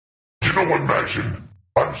know what, Majin?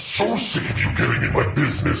 I'm so sick of you getting in my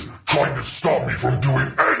business, trying to stop me from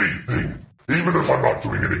doing anything. Even if I'm not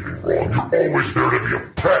doing anything wrong, you're always there to be a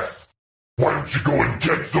pest. Why don't you go and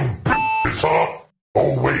get some bitches, huh?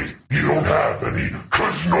 Oh wait, you don't have any,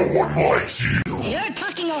 'cause no one likes you. You're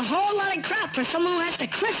talking a whole lot of crap for someone who has to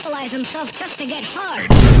crystallize himself just to get hard.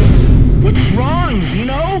 What's wrong,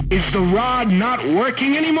 Xeno? Is the rod not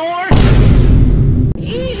working anymore?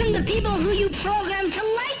 Even the people who you programmed to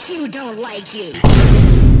like you don't like you.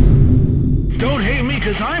 Don't hate me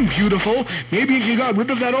because I'm beautiful. Maybe if you got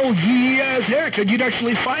rid of that old yee-ass haircut, you'd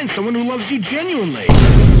actually find someone who loves you genuinely.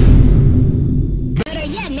 Better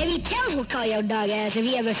yet, maybe Tails will call you dog ass if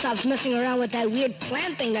he ever stops messing around with that weird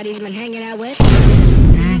plant thing that he's been hanging out with.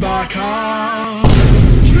 Baka.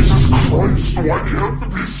 Jesus Christ, why do you have to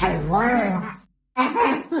be so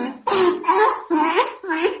rude?